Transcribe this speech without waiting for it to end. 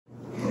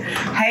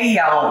Hey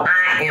y'all,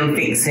 I am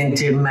fixing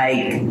to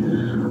make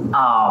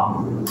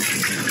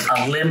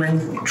a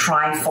lemon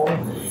trifle.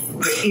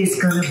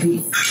 It's gonna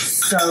be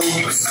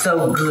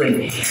so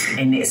good,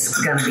 and it's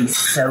gonna be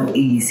so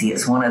easy.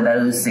 It's one of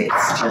those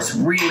that's just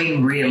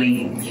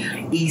really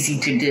easy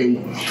to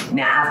do.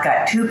 Now I've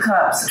got 2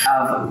 cups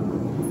of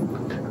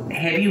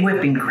heavy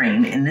whipping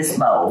cream in this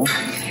bowl,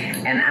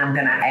 and I'm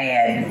gonna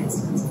add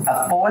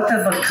 1/4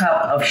 of a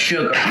cup of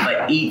sugar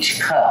for each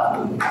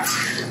cup.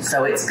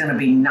 So it's gonna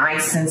be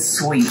nice and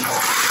sweet.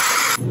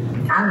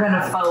 I'm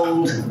gonna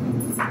fold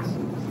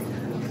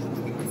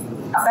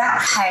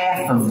about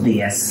half of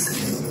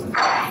this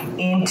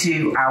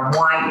into our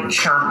white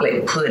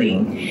chocolate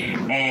pudding.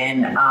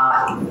 And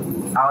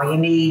all you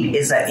need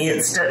is an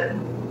instant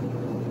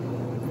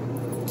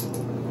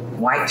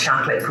white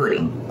chocolate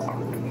pudding.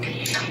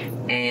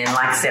 And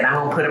like I said, I'm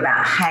gonna put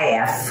about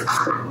half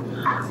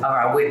of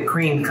our whipped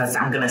cream because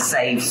I'm gonna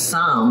save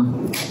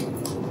some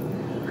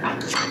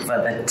for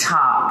the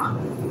top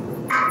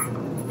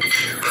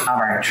of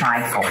our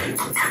trifle.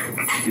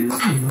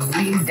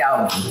 Ooh,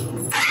 doggy.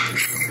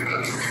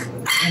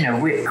 You know,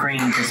 whipped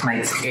cream just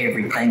makes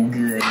everything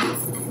good.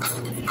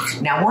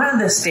 Now, one of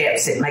the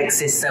steps that makes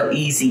this so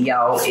easy,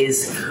 y'all,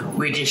 is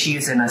we're just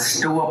using a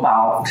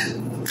store-bought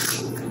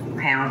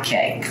pound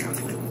cake.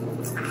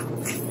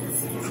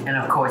 And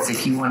of course,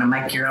 if you want to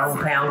make your own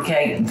pound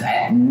cake,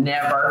 that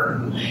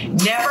never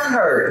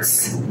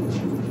hurts.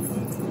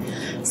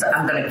 So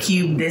I'm going to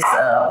cube this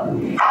up,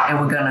 and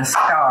we're going to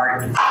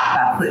start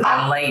by putting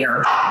a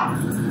layer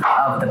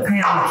of the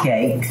pound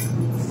cake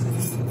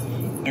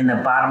in the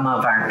bottom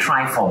of our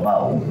trifle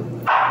bowl.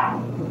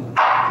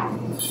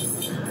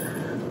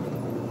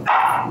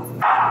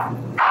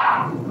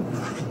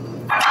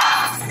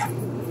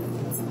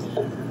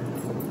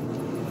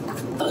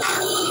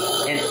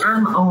 And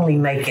I'm only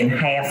making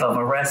half of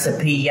a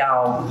recipe,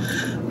 y'all,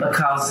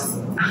 because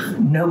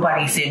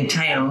nobody's in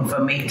town for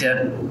me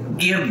to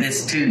give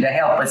this to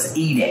help us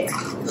eat it.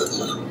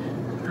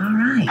 All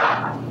right.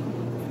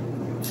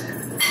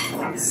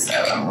 So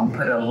I'm gonna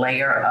put a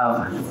layer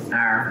of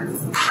our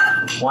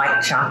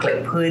white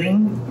chocolate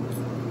pudding.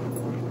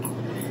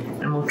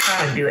 And we'll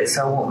try to do it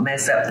so it won't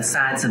mess up the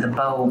sides of the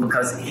bowl,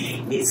 because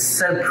it's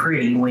so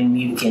pretty when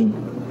you can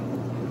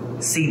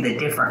see the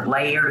different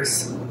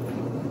layers.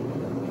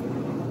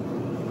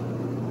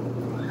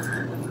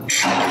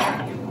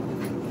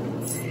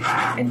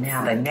 And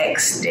now the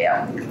next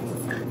step.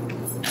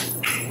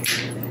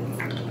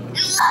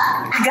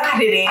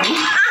 Got it in.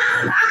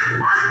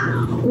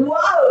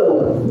 Whoa!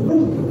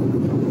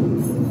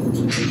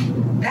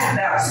 That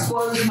about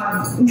exploded my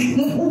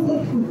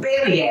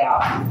belly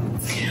out.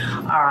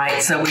 All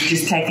right, so we're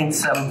just taking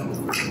some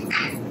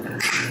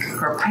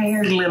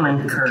prepared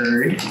lemon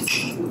curd.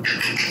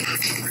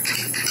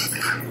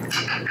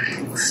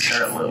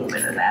 Stir a little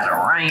bit of that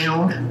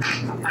around.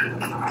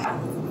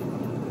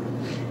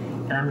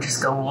 And I'm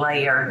just going to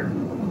layer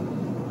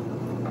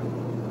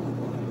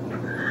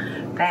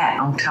that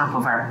on top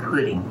of our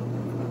pudding.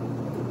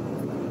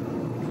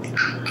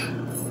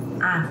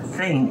 I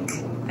think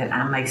that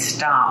I may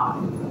stop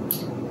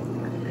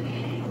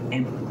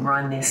and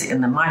run this in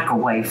the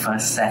microwave for a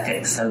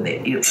second so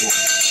that it will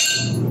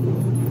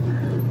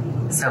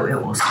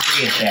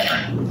spread better.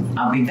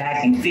 I'll be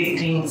back in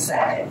 15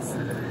 seconds.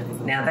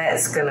 Now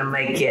that's gonna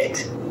make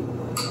it,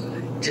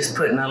 just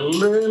putting a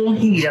little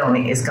heat on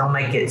it is gonna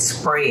make it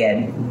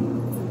spread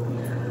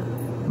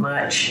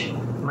much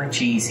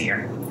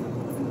easier.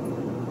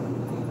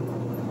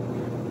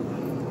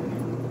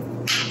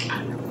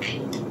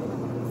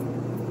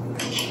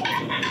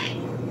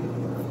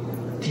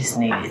 Just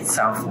need it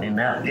softening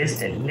up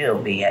just a little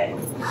bit.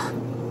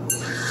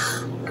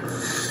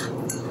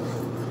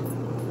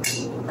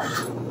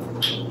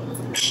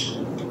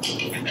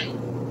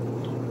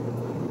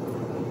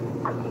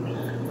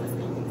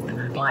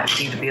 I'd like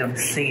you to be able to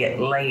see it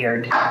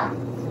layered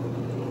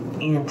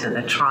into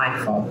the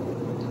trifle.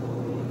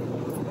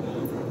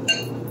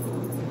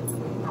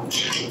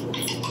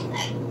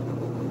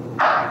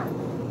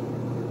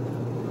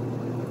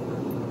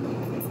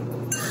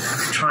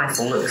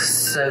 Trifle looks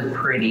so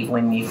pretty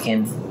when you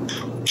can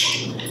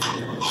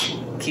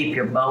keep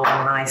your bowl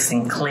nice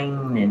and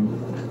clean, and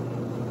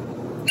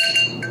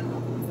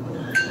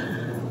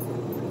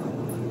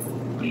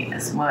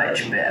yes,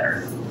 much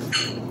better.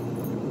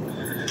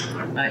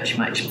 Much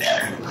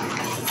better.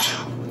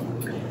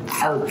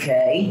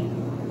 Okay.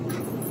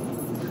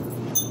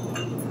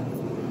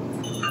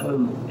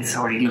 Oh, it's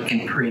already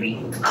looking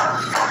pretty.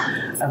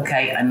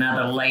 Okay,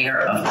 another layer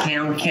of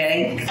pound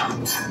cake.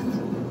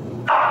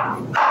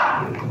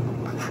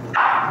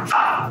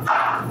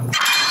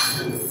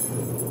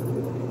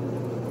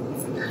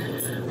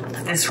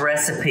 This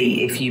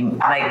recipe, if you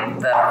make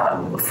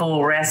the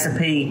full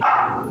recipe,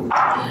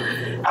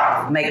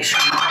 make sure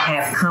you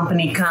have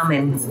company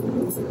coming,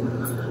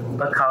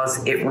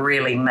 because it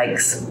really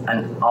makes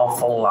an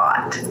awful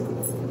lot.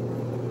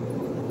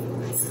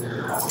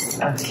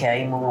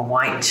 Okay, more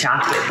white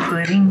chocolate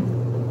pudding.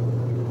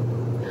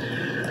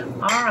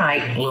 All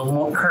right, a little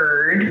more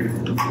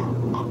curd.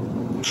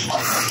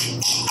 See,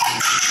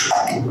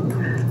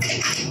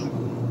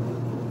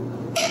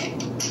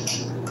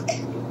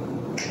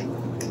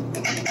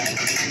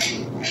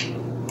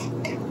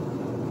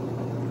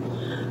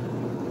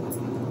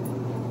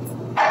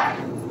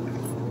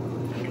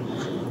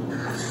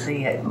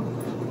 it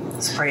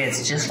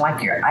spreads just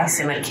like you're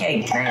icing a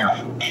cake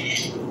now.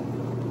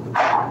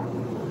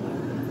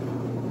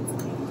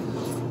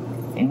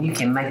 And you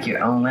can make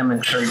your own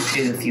lemon curd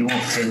too if you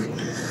want to.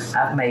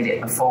 I've made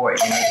it before,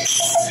 and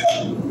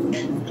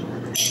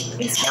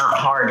it's not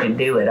hard to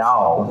do at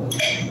all.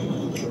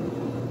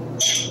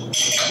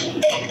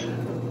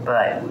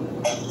 But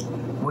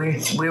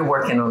we're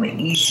working on the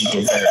easy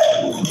dessert.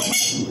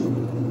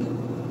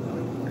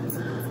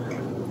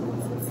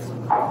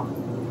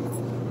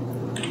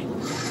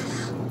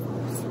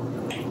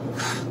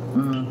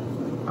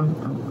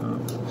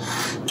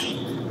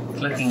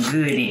 Looking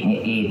good, isn't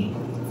it, Eddie?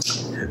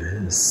 It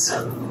is.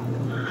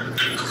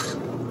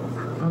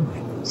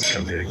 It's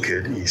gonna be a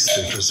good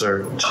Easter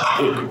dessert.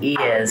 It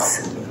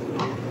is.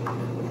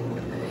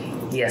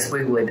 Yes,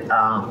 we would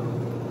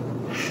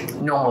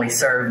normally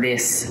serve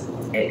this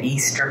at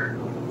Easter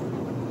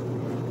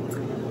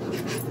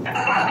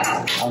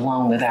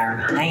along with our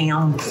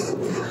ham.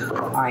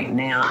 Right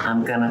now,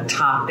 I'm gonna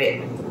top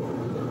it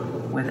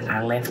with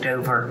our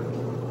leftover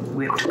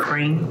whipped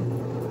cream.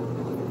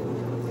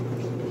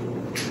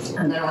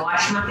 I'm gonna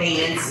wash my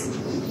hands,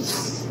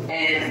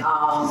 and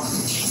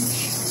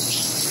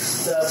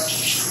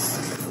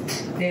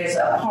there's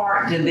a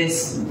part to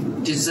this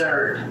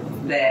dessert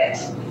that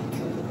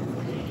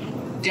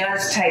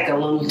does take a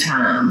little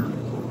time,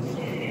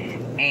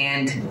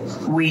 and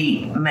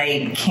we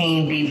made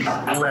candied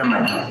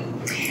lemon.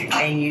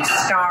 And you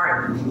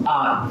start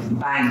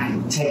by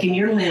taking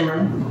your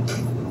lemon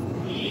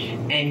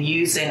and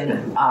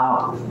using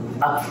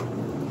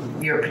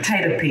your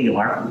potato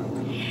peeler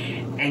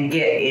and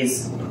get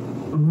as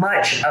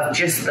much of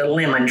just the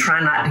lemon.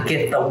 Try not to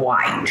get the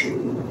white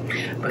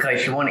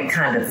because you want it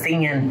kind of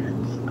thin.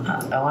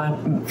 I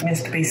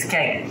missed a piece of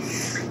cake.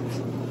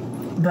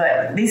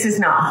 But this is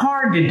not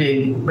hard to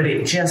do, but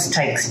it just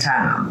takes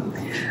time.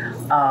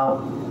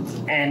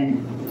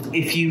 And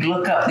if you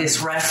look up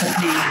this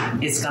recipe,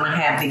 it's going to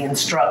have the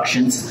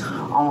instructions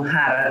on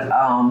how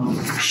to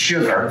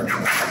sugar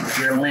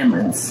your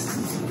lemons.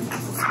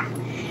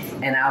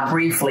 And I'll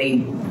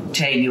briefly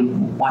tell you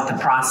what the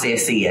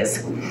process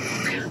is.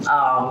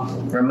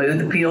 Remove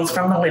the peels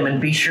from the lemon.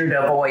 Be sure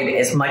to avoid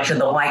as much of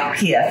the white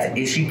pith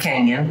as you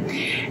can,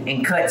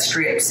 and cut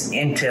strips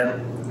into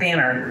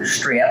thinner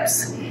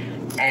strips,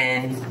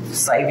 and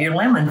save your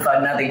lemon for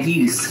another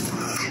use.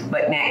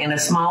 But now in a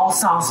small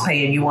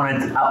saucepan, you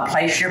want to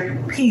place your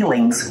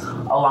peelings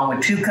along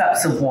with 2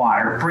 cups of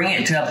water. Bring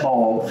it to a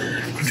boil.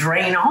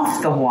 Drain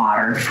off the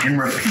water and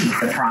repeat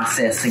the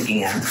process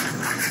again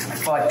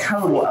for a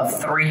total of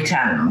 3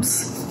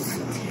 times.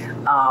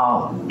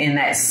 In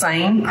that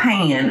same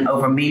pan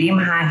over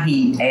medium-high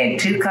heat, add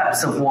 2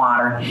 cups of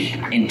water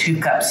and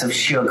 2 cups of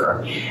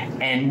sugar,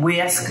 and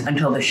whisk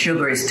until the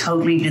sugar is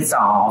totally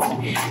dissolved,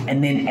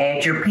 and then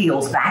add your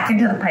peels back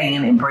into the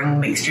pan and bring the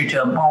mixture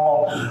to a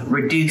boil.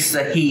 Reduce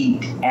the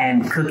heat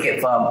and cook it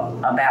for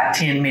about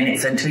 10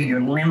 minutes until your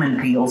lemon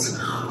peels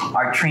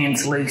are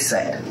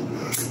translucent.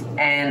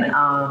 And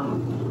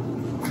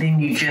then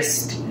you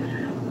just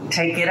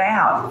take it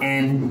out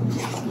and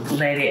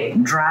let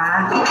it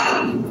dry,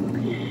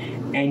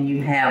 and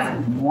you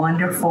have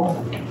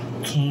wonderful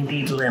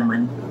candied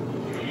lemon.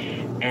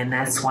 And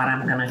that's what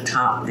I'm going to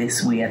top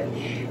this with.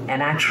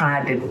 And I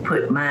tried to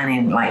put mine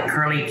in like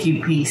curly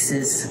Q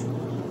pieces.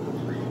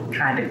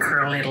 Tried to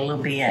curl it a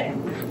little bit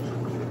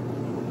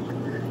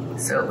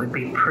so it would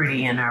be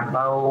pretty in our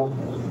bowl.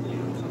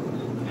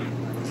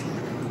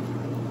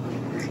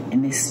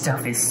 And this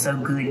stuff is so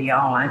good,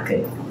 y'all. I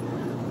could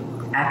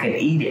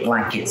eat it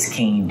like it's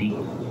candy.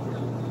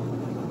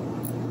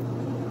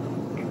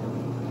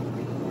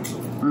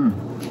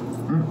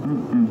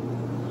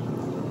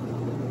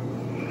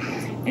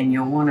 And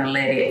you'll want to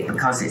let it,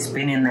 because it's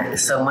been in that,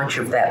 so much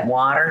of that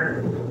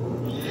water,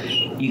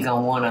 you're going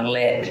to want to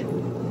let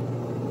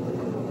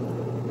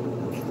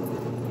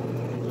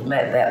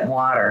that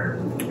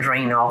water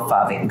drain off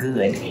of it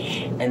good,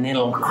 and then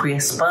it'll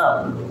crisp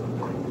up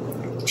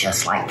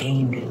just like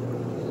candy.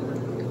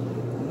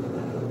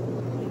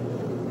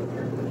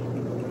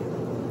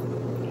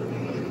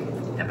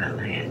 How about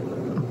that?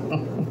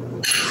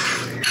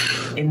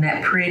 Isn't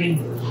that pretty?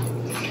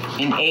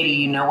 And Eddie,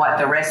 you know what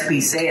the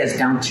recipe says,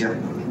 don't you?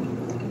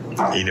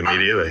 Eat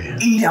immediately.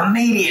 Eat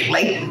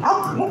immediately.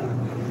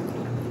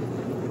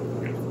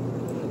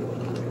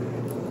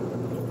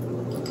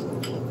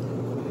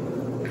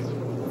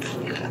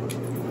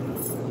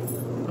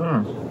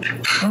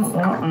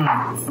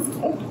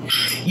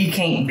 You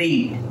can't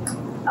beat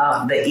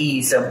the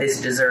ease of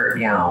this dessert,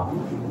 y'all.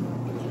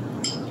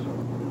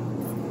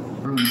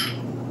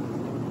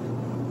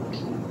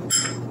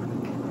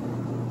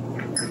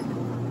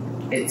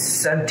 It's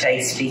so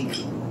tasty.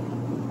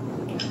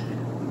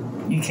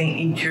 You can't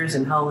eat yours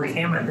and hold the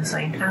camera at the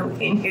same time,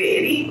 can you,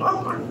 Eddie?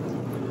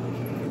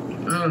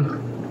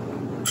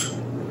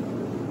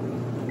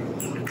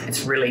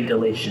 It's really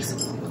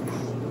delicious.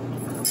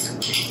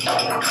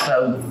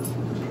 So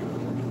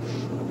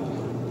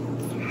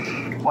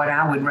what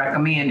I would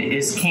recommend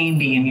is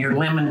candying your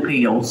lemon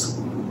peels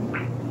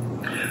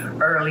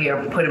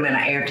earlier. Put them in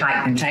an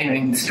airtight container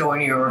and store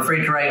in your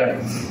refrigerator,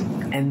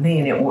 and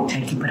then it won't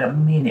take you but a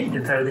minute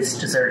to throw this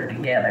dessert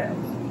together.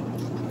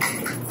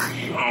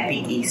 Happy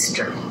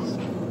Easter.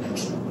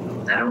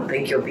 I don't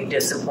think you'll be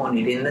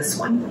disappointed in this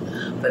one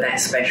for that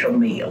special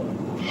meal.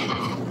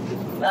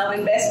 Love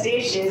and best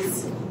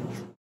dishes.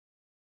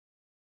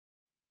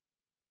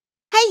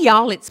 Hey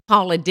y'all, it's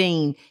Paula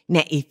Deen.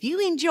 Now, if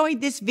you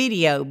enjoyed this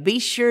video, be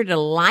sure to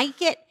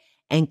like it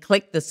and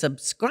click the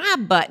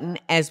subscribe button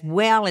as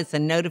well as the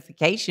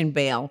notification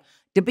bell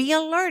to be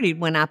alerted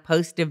when I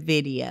post a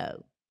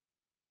video.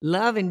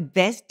 Love and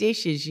best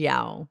dishes,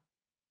 y'all.